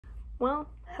Well,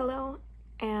 hello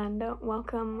and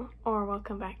welcome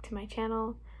back to my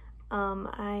channel.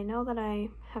 I know that I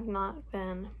have not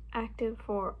been active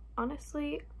for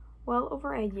honestly well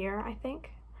over a year, I think.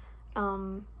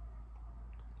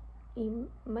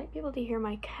 You might be able to hear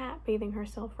my cat bathing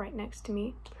herself right next to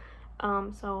me,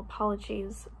 so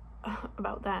apologies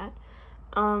about that.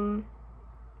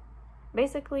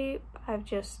 Basically, I've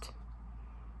just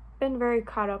been very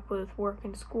caught up with work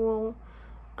and school,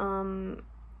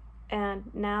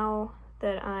 and now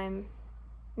that I'm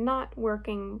not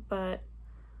working but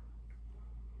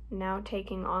now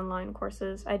taking online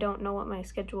courses, I don't know what my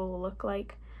schedule will look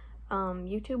like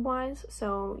YouTube wise,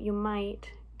 so you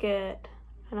might get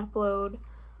an upload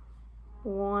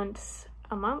once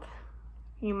a month.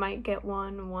 You might get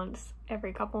one once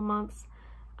every couple months.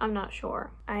 I'm not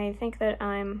sure. I think that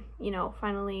I'm,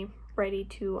 finally ready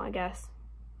to, I guess,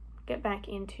 get back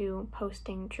into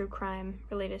posting true crime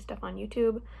related stuff on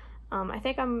YouTube. I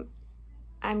think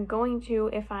I'm going to,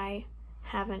 if I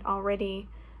haven't already,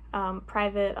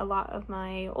 private a lot of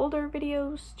my older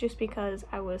videos just because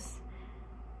I was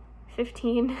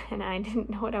 15 and I didn't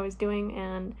know what I was doing,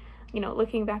 and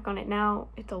looking back on it now,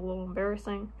 it's a little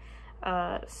embarrassing.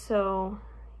 So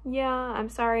yeah, I'm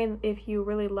sorry if you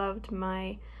really loved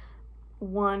my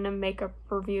one makeup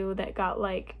review that got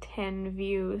like 10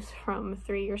 views from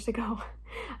 3 years ago.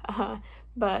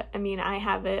 But I mean, I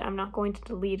have it. I'm not going to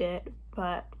delete it,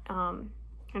 but I'm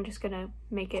just gonna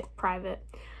make it private.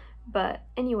 But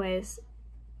anyways,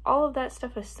 all of that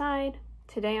stuff aside,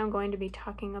 today I'm going to be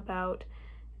talking about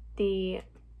the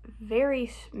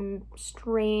very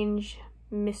strange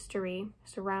mystery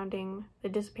surrounding the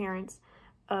disappearance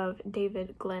of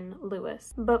David Glenn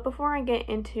Lewis. But before I get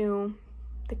into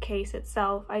the case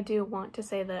itself, I do want to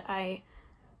say that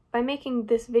by making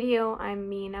this video, I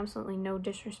mean absolutely no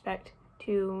disrespect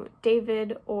to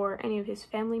David or any of his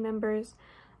family members.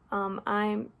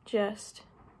 I just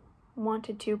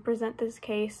wanted to present this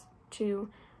case to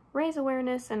raise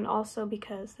awareness, and also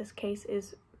because this case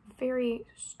is very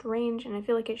strange and I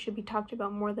feel like it should be talked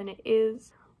about more than it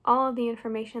is. All of the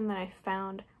information that I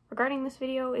found regarding this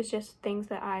video is just things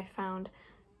that I found,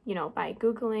 by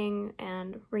Googling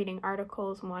and reading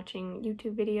articles and watching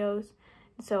YouTube videos.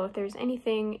 So if there's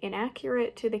anything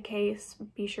inaccurate to the case,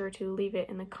 be sure to leave it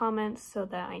in the comments so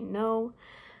that I know.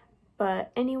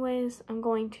 But anyways, I'm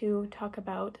going to talk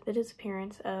about the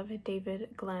disappearance of David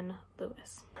Glenn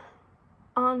Lewis.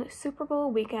 On Super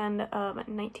Bowl weekend of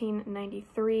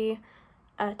 1993,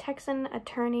 a Texan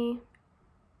attorney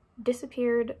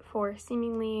disappeared for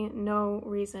seemingly no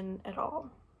reason at all.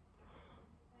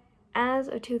 As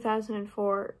of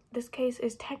 2004, this case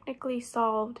is technically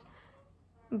solved,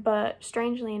 but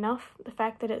strangely enough, the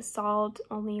fact that it's solved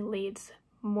only leaves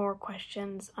more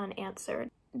questions unanswered.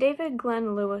 David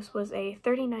Glenn Lewis was a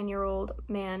 39-year-old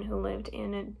man who lived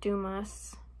in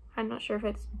Dumas. I'm not sure if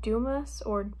it's Dumas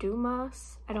or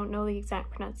Dumas. I don't know the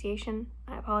exact pronunciation.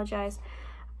 I apologize.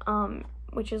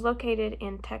 Which is located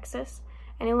in Texas,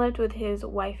 and he lived with his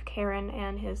wife Karen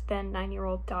and his then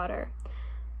 9-year-old daughter.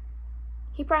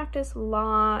 He practiced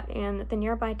law in the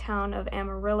nearby town of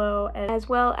Amarillo, as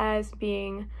well as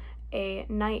being a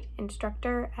night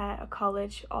instructor at a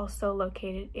college also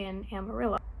located in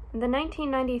Amarillo. The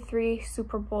 1993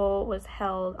 Super Bowl was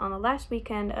held on the last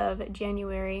weekend of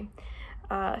January,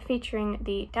 featuring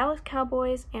the Dallas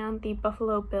Cowboys and the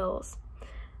Buffalo Bills.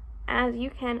 As you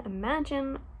can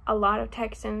imagine, a lot of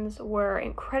Texans were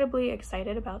incredibly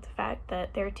excited about the fact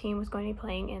that their team was going to be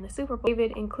playing in the Super Bowl,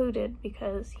 David included,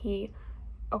 because he,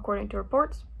 according to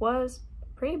reports, was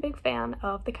a pretty big fan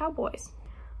of the Cowboys.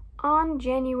 On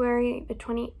January the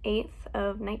 28th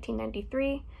of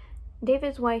 1993,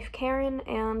 David's wife Karen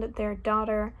and their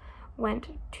daughter went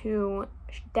to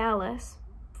Dallas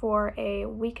for a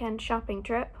weekend shopping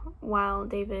trip, while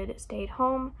David stayed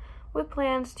home with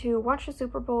plans to watch the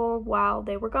Super Bowl while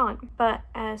they were gone. But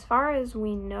as far as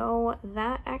we know,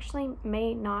 that actually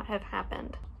may not have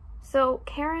happened. So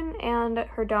Karen and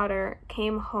her daughter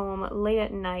came home late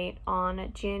at night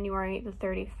on January the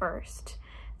 31st,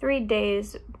 3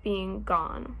 days being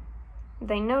gone.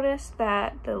 They noticed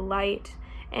that the light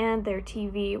and their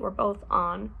TV were both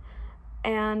on,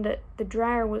 and the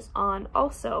dryer was on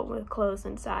also with clothes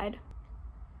inside.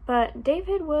 But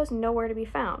David was nowhere to be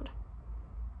found.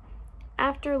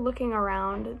 After looking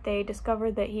around, they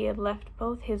discovered that he had left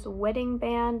both his wedding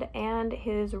band and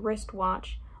his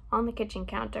wristwatch on the kitchen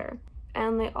counter,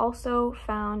 and they also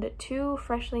found 2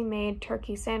 freshly made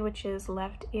turkey sandwiches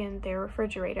left in their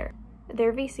refrigerator.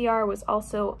 Their VCR was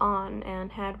also on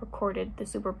and had recorded the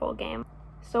Super Bowl game.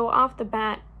 So off the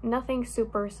bat, nothing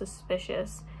super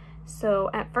suspicious. So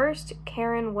at first,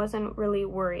 Karen wasn't really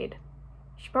worried.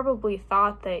 She probably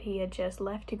thought that he had just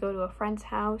left to go to a friend's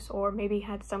house, or maybe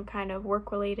had some kind of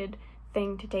work-related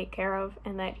thing to take care of,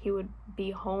 and that he would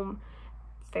be home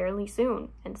fairly soon.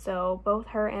 And so both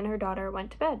her and her daughter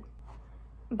went to bed.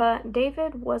 But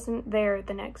David wasn't there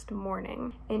the next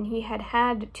morning, and he had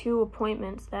had 2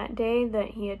 appointments that day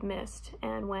that he had missed.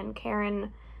 And when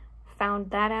Karen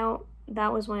found that out,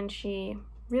 that was when she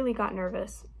really got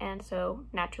nervous, and so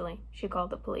naturally she called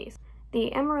the police.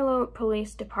 The Amarillo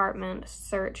Police Department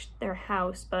searched their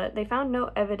house, but they found no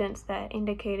evidence that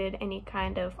indicated any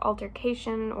kind of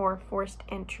altercation or forced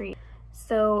entry.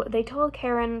 So they told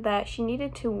Karen that she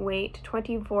needed to wait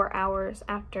 24 hours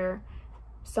after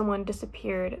someone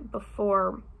disappeared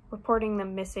before reporting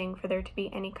them missing for there to be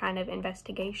any kind of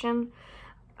investigation.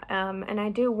 And I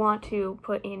do want to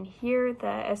put in here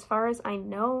that as far as I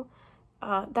know,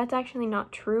 that's actually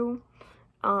not true.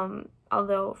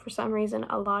 Although for some reason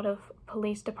a lot of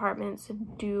police departments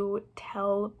do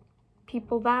tell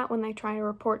people that when they try to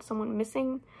report someone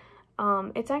missing.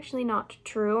 It's actually not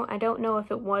true. I don't know if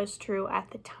it was true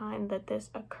at the time that this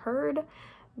occurred,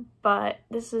 but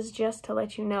this is just to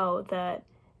let you know that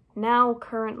now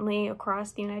currently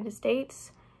across the United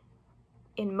States,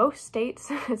 in most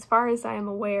states, as far as I am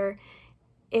aware,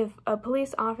 if a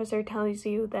police officer tells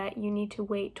you that you need to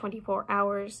wait 24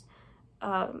 hours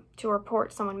to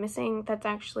report someone missing, that's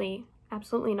actually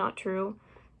absolutely not true.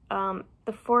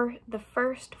 The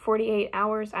first 48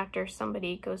 hours after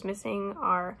somebody goes missing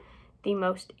are the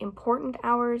most important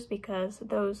hours, because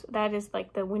that is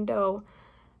like the window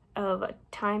of a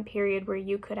time period where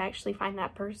you could actually find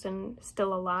that person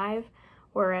still alive,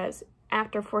 whereas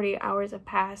after 48 hours have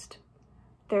passed,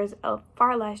 there's a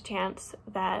far less chance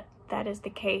that that is the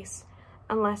case,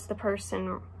 unless the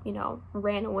person, you know,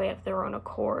 ran away of their own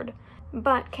accord.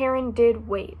 But Karen did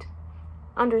wait,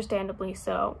 understandably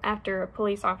so, after a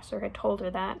police officer had told her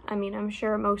that. I mean, I'm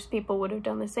sure most people would have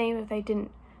done the same if they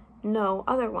didn't know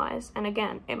otherwise. And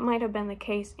again, it might have been the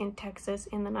case in Texas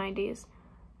in the 90s.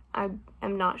 I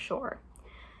am not sure.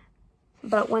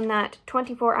 But when that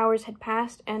 24 hours had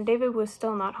passed and David was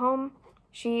still not home,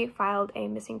 she filed a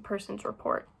missing persons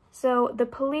report. So the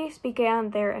police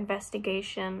began their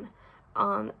investigation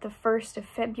on the 1st of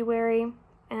February,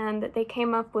 and they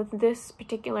came up with this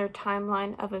particular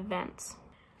timeline of events.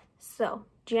 So,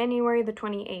 January the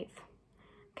 28th,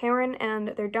 Karen and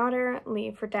their daughter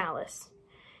leave for Dallas.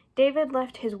 David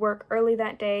left his work early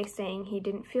that day, saying he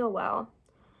didn't feel well.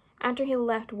 After he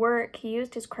left work, he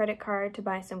used his credit card to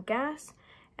buy some gas,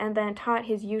 and then taught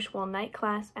his usual night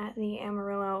class at the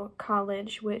Amarillo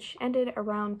College, which ended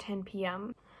around 10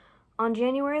 p.m. On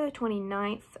January the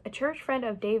 29th, a church friend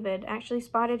of David actually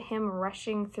spotted him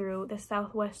rushing through the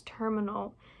Southwest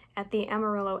Terminal at the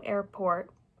Amarillo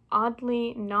Airport,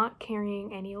 oddly not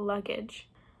carrying any luggage.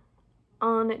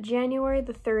 On January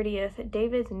the 30th,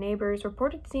 David's neighbors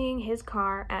reported seeing his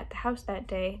car at the house that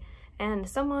day, and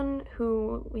someone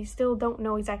who we still don't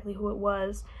know exactly who it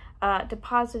was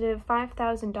deposited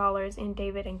 $5,000 in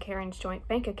David and Karen's joint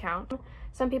bank account.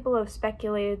 Some people have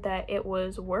speculated that it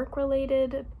was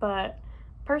work-related, but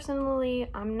personally,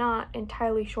 I'm not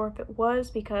entirely sure if it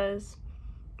was, because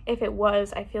if it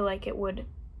was, I feel like it would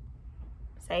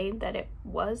say that it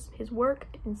was his work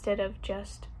instead of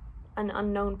just an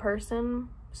unknown person.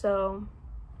 So,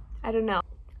 I don't know.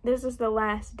 This is the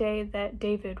last day that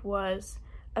David was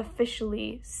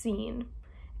officially seen.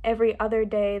 Every other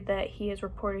day that he is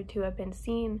reported to have been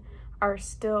seen are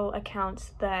still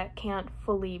accounts that can't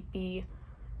fully be,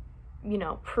 you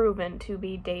know, proven to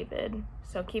be David.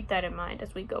 So keep that in mind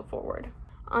as we go forward.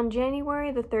 On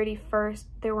January the 31st,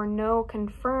 there were no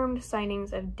confirmed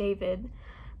sightings of David,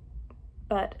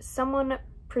 but someone,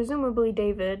 presumably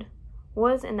David,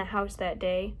 was in the house that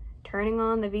day, turning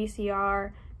on the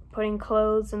VCR, putting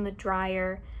clothes in the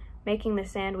dryer, making the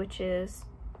sandwiches,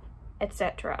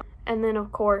 etc. And then,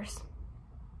 of course,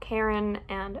 Karen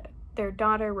and their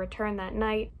daughter returned that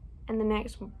night, and the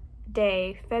next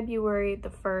day, February the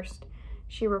 1st,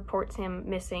 she reports him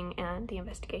missing and the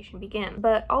investigation began.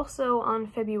 But also on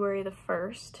February the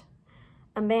 1st,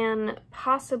 a man,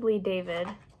 possibly David,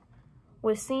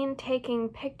 was seen taking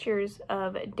pictures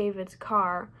of David's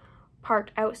car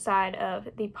parked outside of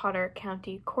the Potter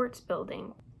County Courts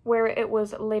building, where it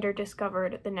was later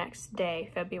discovered the next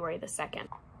day, February the 2nd.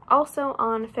 Also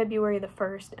on February the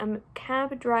 1st, a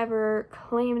cab driver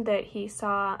claimed that he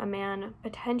saw a man,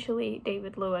 potentially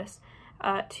David Lewis,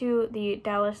 to the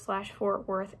Dallas/Fort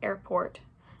Worth airport.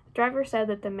 The driver said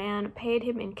that the man paid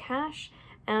him in cash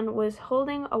and was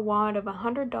holding a wad of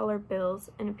 $100 bills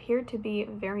and appeared to be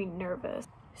very nervous.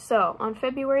 So, on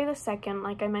February the 2nd,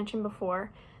 like I mentioned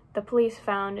before, the police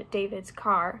found David's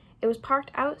car, It was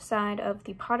parked outside of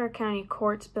the Potter County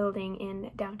Courts building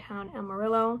in downtown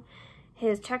Amarillo.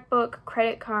 His checkbook,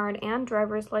 credit card, and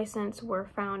driver's license were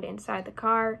found inside the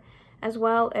car, as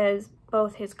well as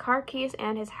both his car keys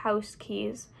and his house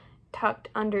keys tucked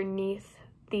underneath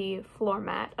the floor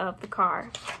mat of the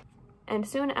car. And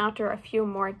soon after, a few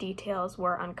more details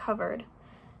were uncovered.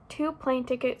 2 plane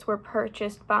tickets were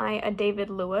purchased by a David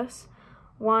Lewis,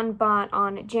 one bought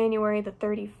on January the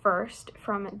 31st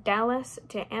from Dallas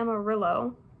to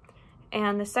Amarillo,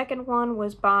 and the second one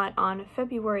was bought on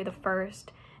February the 1st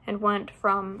and went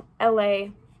from LA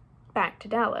back to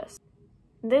Dallas.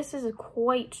 This is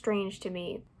quite strange to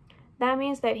me. That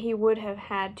means that he would have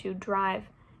had to drive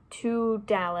to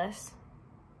Dallas,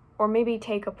 or maybe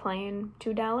take a plane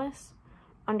to Dallas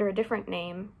under a different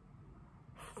name,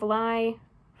 fly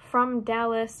from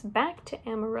Dallas back to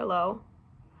Amarillo,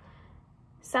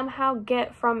 somehow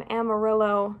get from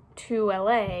Amarillo to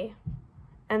LA,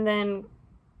 and then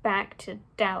back to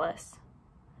Dallas.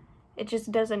 It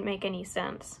just doesn't make any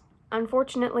sense.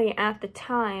 Unfortunately, at the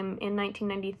time, in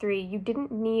 1993, you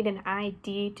didn't need an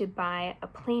ID to buy a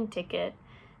plane ticket,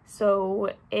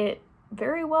 so it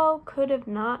very well could have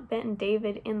not been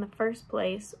David in the first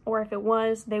place, or if it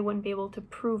was, they wouldn't be able to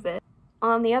prove it.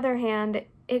 On the other hand,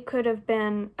 it could have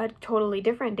been a totally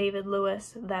different David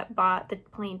Lewis that bought the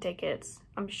plane tickets.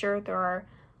 I'm sure there are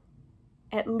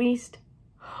at least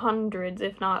hundreds,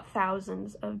 if not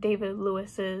thousands, of David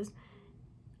Lewises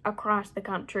across the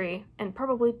country, and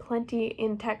probably plenty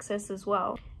in Texas as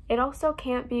well. It also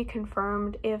can't be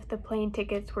confirmed if the plane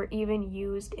tickets were even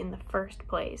used in the first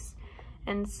place.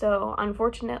 And so,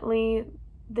 unfortunately,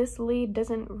 this lead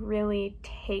doesn't really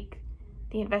take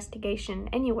the investigation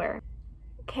anywhere.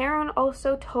 Karen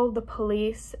also told the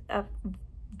police a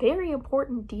very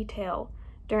important detail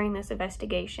during this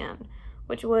investigation,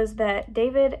 which was that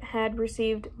David had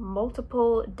received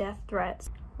multiple death threats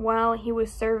while he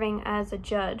was serving as a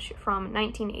judge from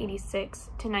 1986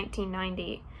 to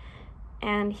 1990.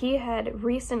 And he had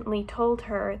recently told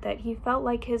her that he felt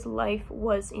like his life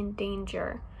was in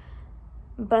danger.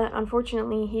 But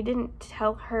unfortunately, he didn't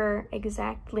tell her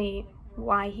exactly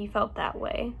why he felt that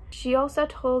way. She also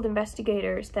told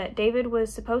investigators that David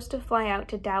was supposed to fly out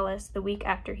to Dallas the week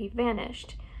after he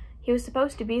vanished. He was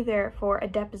supposed to be there for a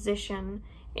deposition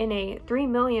in a $3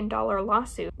 million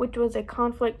lawsuit, which was a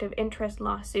conflict of interest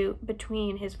lawsuit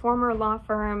between his former law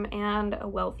firm and a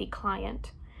wealthy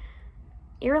client.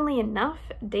 Eerily enough,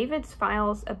 David's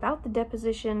files about the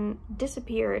deposition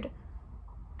disappeared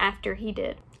after he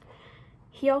did.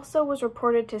 He also was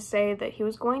reported to say that he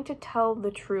was going to tell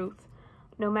the truth,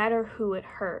 no matter who it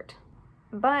hurt.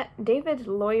 But David's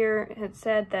lawyer had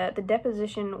said that the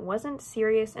deposition wasn't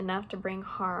serious enough to bring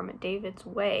harm David's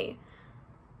way.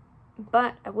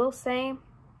 But I will say,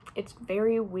 it's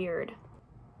very weird.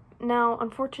 Now,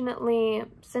 unfortunately,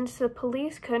 since the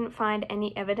police couldn't find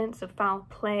any evidence of foul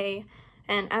play,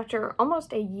 and after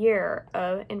almost a year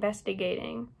of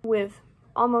investigating, with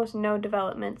almost no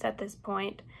developments at this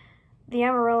point, the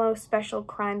Amarillo Special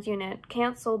Crimes Unit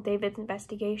canceled David's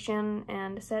investigation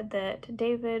and said that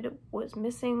David was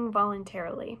missing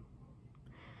voluntarily.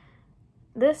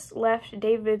 This left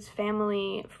David's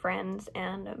family, friends,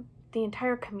 and the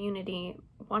entire community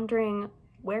wondering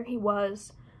where he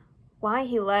was, why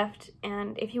he left,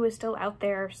 and if he was still out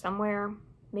there somewhere,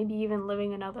 maybe even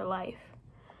living another life.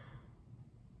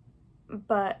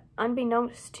 But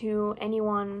unbeknownst to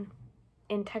anyone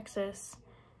in Texas,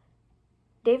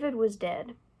 David was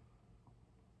dead,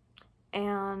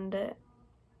 and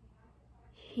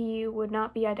he would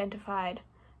not be identified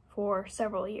for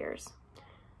several years.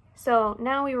 So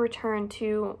now we return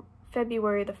to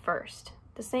February the 1st,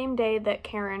 the same day that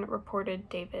Karen reported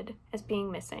David as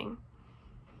being missing.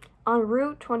 On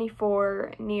Route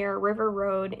 24 near River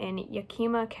Road in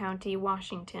Yakima County,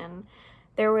 Washington,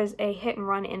 there was a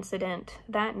hit-and-run incident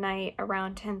that night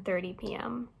around 10:30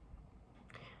 p.m.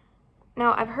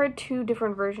 Now, I've heard 2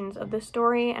 different versions of this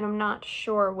story, and I'm not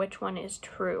sure which one is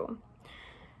true.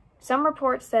 Some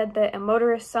reports said that a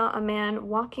motorist saw a man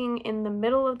walking in the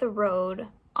middle of the road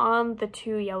on the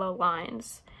 2 yellow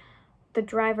lines. The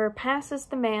driver passes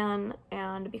the man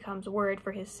and becomes worried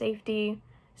for his safety,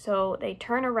 so they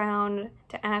turn around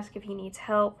to ask if he needs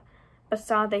help, but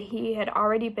saw that he had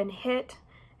already been hit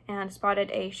and spotted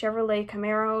a Chevrolet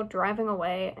Camaro driving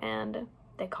away, and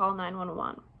they call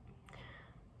 911.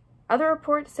 Other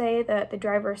reports say that the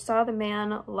driver saw the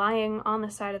man lying on the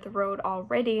side of the road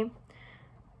already,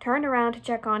 turned around to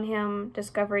check on him,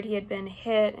 discovered he had been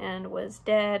hit and was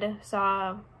dead,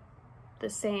 saw the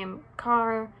same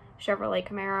car, Chevrolet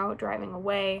Camaro, driving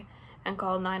away, and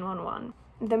called 911.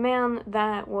 The man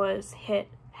that was hit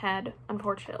had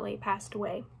unfortunately passed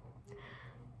away.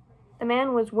 The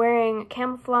man was wearing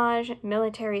camouflage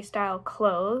military-style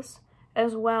clothes,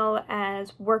 as well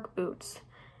as work boots,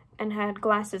 and had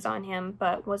glasses on him,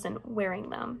 but wasn't wearing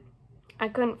them. I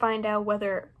couldn't find out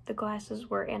whether the glasses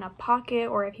were in a pocket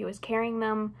or if he was carrying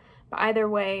them, but either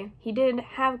way, he did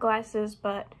have glasses,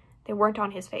 but they weren't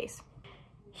on his face.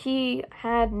 He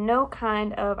had no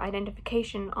kind of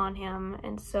identification on him,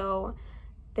 and so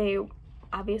they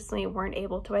obviously weren't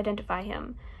able to identify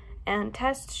him. And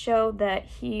tests showed that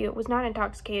he was not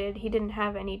intoxicated. He didn't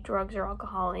have any drugs or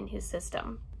alcohol in his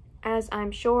system. As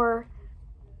I'm sure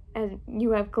as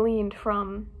you have gleaned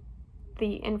from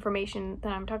the information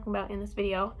that I'm talking about in this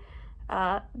video,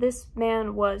 this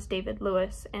man was David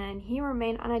Lewis, and he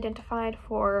remained unidentified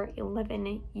for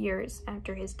 11 years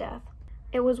after his death.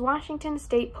 It was Washington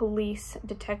State Police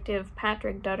Detective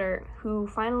Patrick Dutter who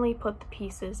finally put the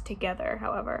pieces together,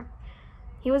 however.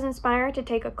 He was inspired to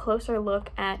take a closer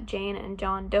look at Jane and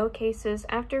John Doe cases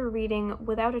after reading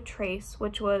Without a Trace,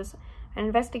 which was an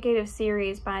investigative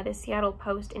series by the Seattle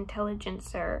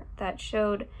Post-Intelligencer that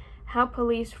showed how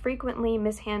police frequently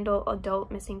mishandle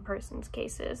adult missing persons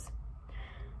cases.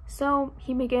 So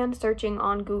he began searching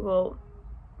on Google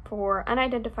for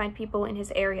unidentified people in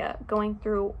his area, going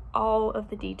through all of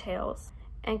the details,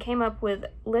 and came up with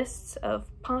lists of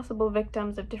possible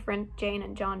victims of different Jane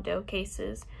and John Doe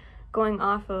cases, going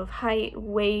off of height,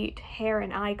 weight, hair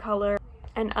and eye color,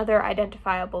 and other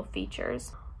identifiable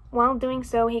features. While doing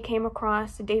so, he came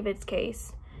across David's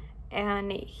case,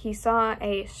 and he saw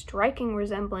a striking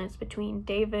resemblance between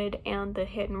David and the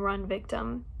hit-and-run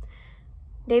victim.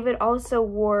 David also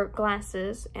wore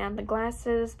glasses, and the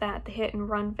glasses that the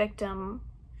hit-and-run victim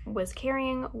was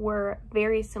carrying were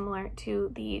very similar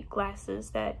to the glasses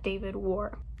that David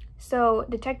wore. So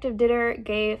Detective Ditter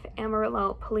gave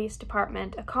Amarillo Police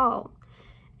Department a call,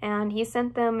 and he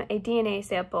sent them a DNA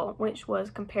sample, which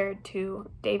was compared to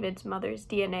David's mother's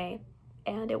DNA,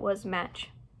 and it was a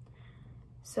match.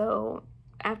 So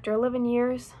after 11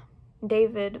 years,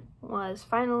 David was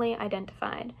finally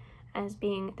identified as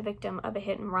being the victim of a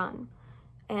hit and run,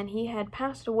 and he had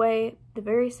passed away the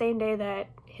very same day that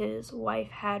his wife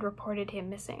had reported him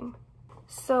missing.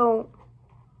 So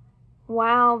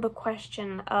while the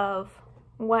question of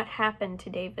what happened to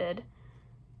David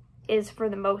is for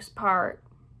the most part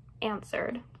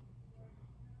answered,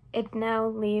 it now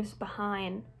leaves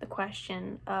behind the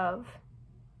question of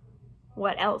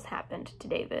what else happened to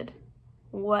David,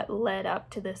 what led up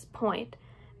to this point,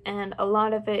 and a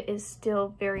lot of it is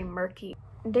still very murky.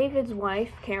 David's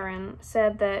wife, Karen,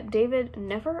 said that David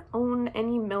never owned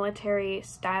any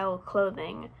military-style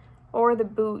clothing or the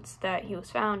boots that he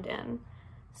was found in.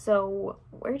 So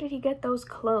where did he get those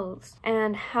clothes?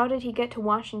 And how did he get to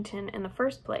Washington in the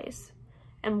first place?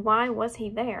 And why was he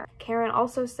there? Karen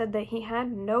also said that he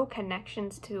had no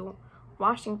connections to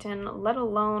Washington, let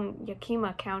alone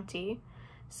Yakima County.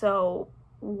 So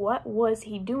what was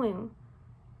he doing?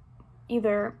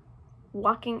 Either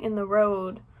walking in the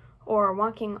road or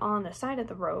walking on the side of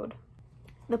the road.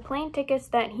 The plane tickets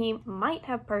that he might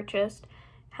have purchased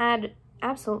had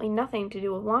absolutely nothing to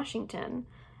do with Washington,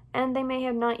 and they may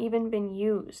have not even been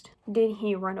used. Did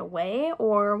he run away,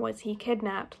 or was he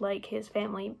kidnapped like his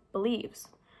family believes?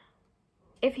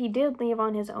 If he did leave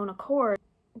on his own accord,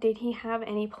 did he have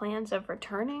any plans of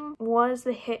returning? Was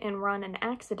the hit and run an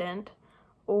accident,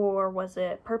 or was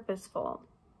it purposeful?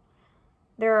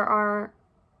 There are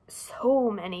so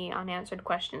many unanswered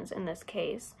questions in this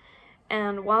case,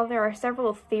 and while there are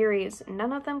several theories,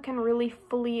 none of them can really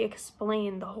fully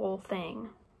explain the whole thing.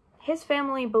 His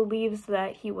family believes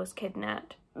that he was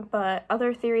kidnapped, but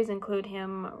other theories include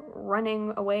him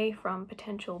running away from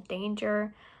potential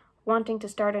danger, wanting to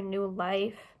start a new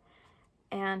life,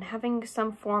 and having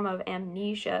some form of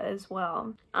amnesia as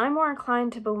well. I'm more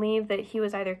inclined to believe that he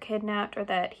was either kidnapped or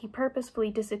that he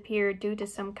purposefully disappeared due to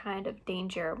some kind of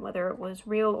danger, whether it was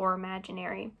real or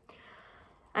imaginary.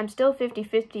 I'm still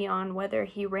 50-50 on whether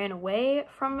he ran away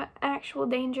from actual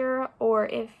danger or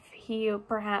if he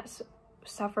perhaps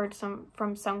suffered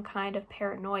from some kind of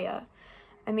paranoia.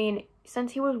 I mean,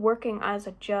 since he was working as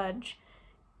a judge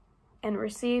and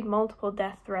received multiple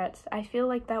death threats, I feel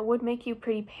like that would make you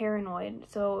pretty paranoid,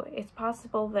 so it's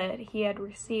possible that he had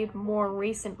received more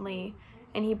recently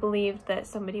and he believed that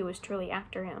somebody was truly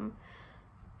after him.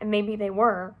 And maybe they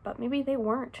were, but maybe they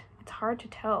weren't. It's hard to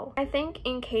tell. I think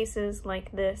in cases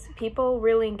like this, people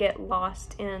really get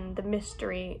lost in the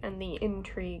mystery and the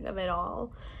intrigue of it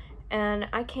all. And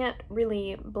I can't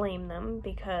really blame them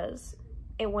because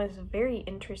it was very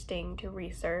interesting to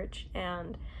research,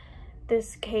 and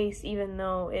this case, even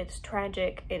though it's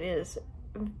tragic, it is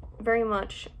very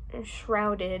much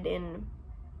shrouded in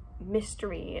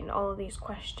mystery and all of these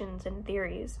questions and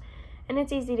theories, and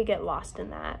it's easy to get lost in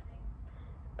that.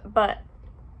 But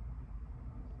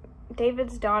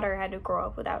David's daughter had to grow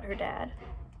up without her dad,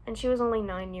 and she was only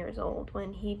 9 years old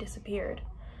when he disappeared.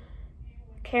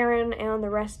 Karen and the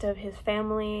rest of his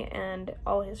family and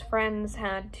all his friends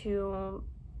had to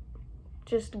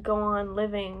just go on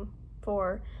living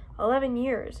for 11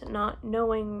 years, not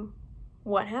knowing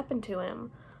what happened to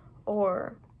him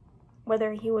or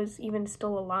whether he was even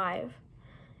still alive.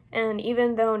 And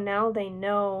even though now they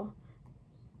know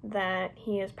that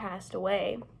he has passed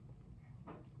away,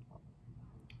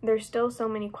 there's still so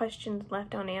many questions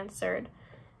left unanswered,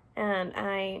 and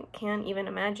I can't even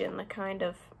imagine the kind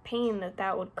of pain that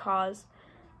that would cause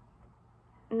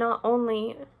not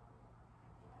only,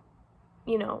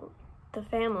 you know, the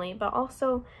family, but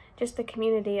also just the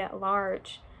community at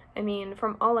large. I mean,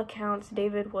 from all accounts,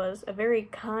 David was a very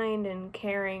kind and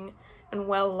caring and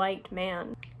well-liked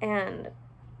man, and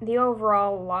the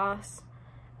overall loss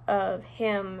of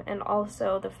him, and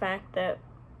also the fact that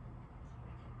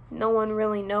no one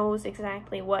really knows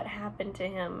exactly what happened to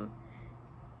him,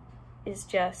 is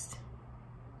just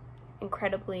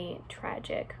incredibly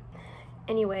tragic.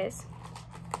 Anyways,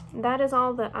 that is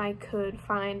all that I could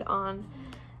find on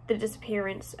the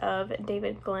disappearance of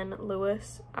David Glenn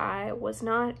Lewis. I was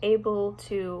not able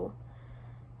to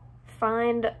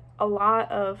find a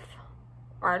lot of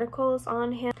articles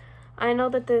on him. I know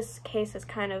that this case has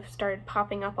kind of started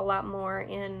popping up a lot more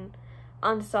in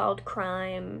unsolved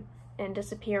crime and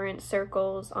disappearance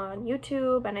circles on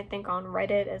YouTube, and I think on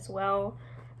Reddit as well,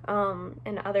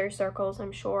 and other circles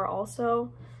I'm sure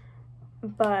also,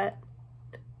 but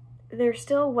there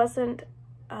still wasn't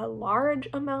a large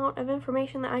amount of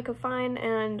information that I could find,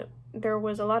 and there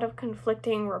was a lot of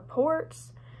conflicting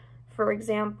reports. For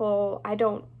example,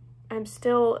 it's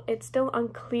still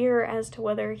unclear as to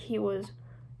whether he was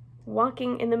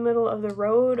walking in the middle of the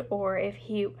road or if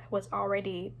he was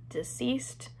already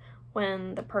deceased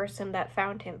when the person that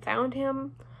found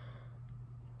him.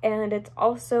 And it's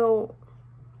also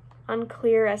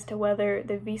unclear as to whether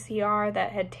the VCR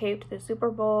that had taped the Super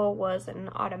Bowl was an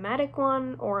automatic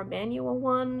one or a manual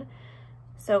one.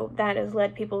 So that has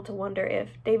led people to wonder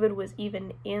if David was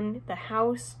even in the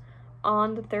house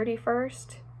on the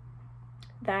 31st.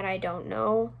 That I don't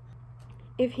know.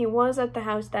 If he was at the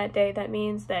house that day, that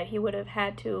means that he would have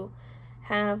had to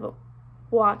have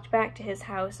walked back to his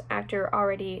house after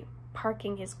already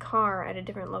parking his car at a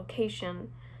different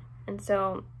location. And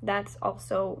so that's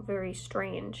also very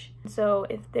strange. So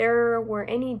if there were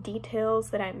any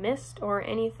details that I missed or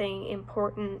anything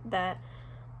important that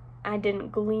I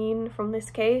didn't glean from this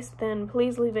case, then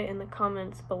please leave it in the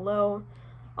comments below.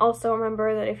 Also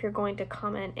remember that if you're going to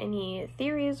comment any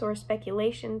theories or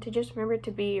speculation, to just remember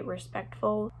to be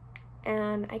respectful.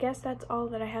 And I guess that's all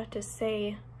that I have to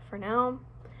say for now.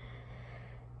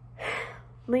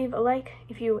 Leave a like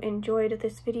if you enjoyed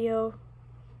this video,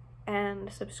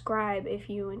 and subscribe if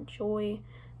you enjoy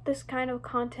this kind of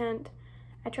content.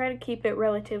 I try to keep it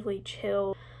relatively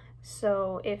chill,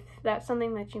 so if that's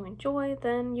something that you enjoy,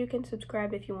 then you can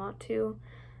subscribe if you want to.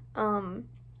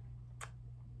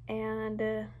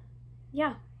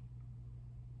 Yeah,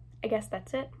 I guess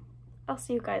that's it. I'll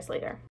see you guys later.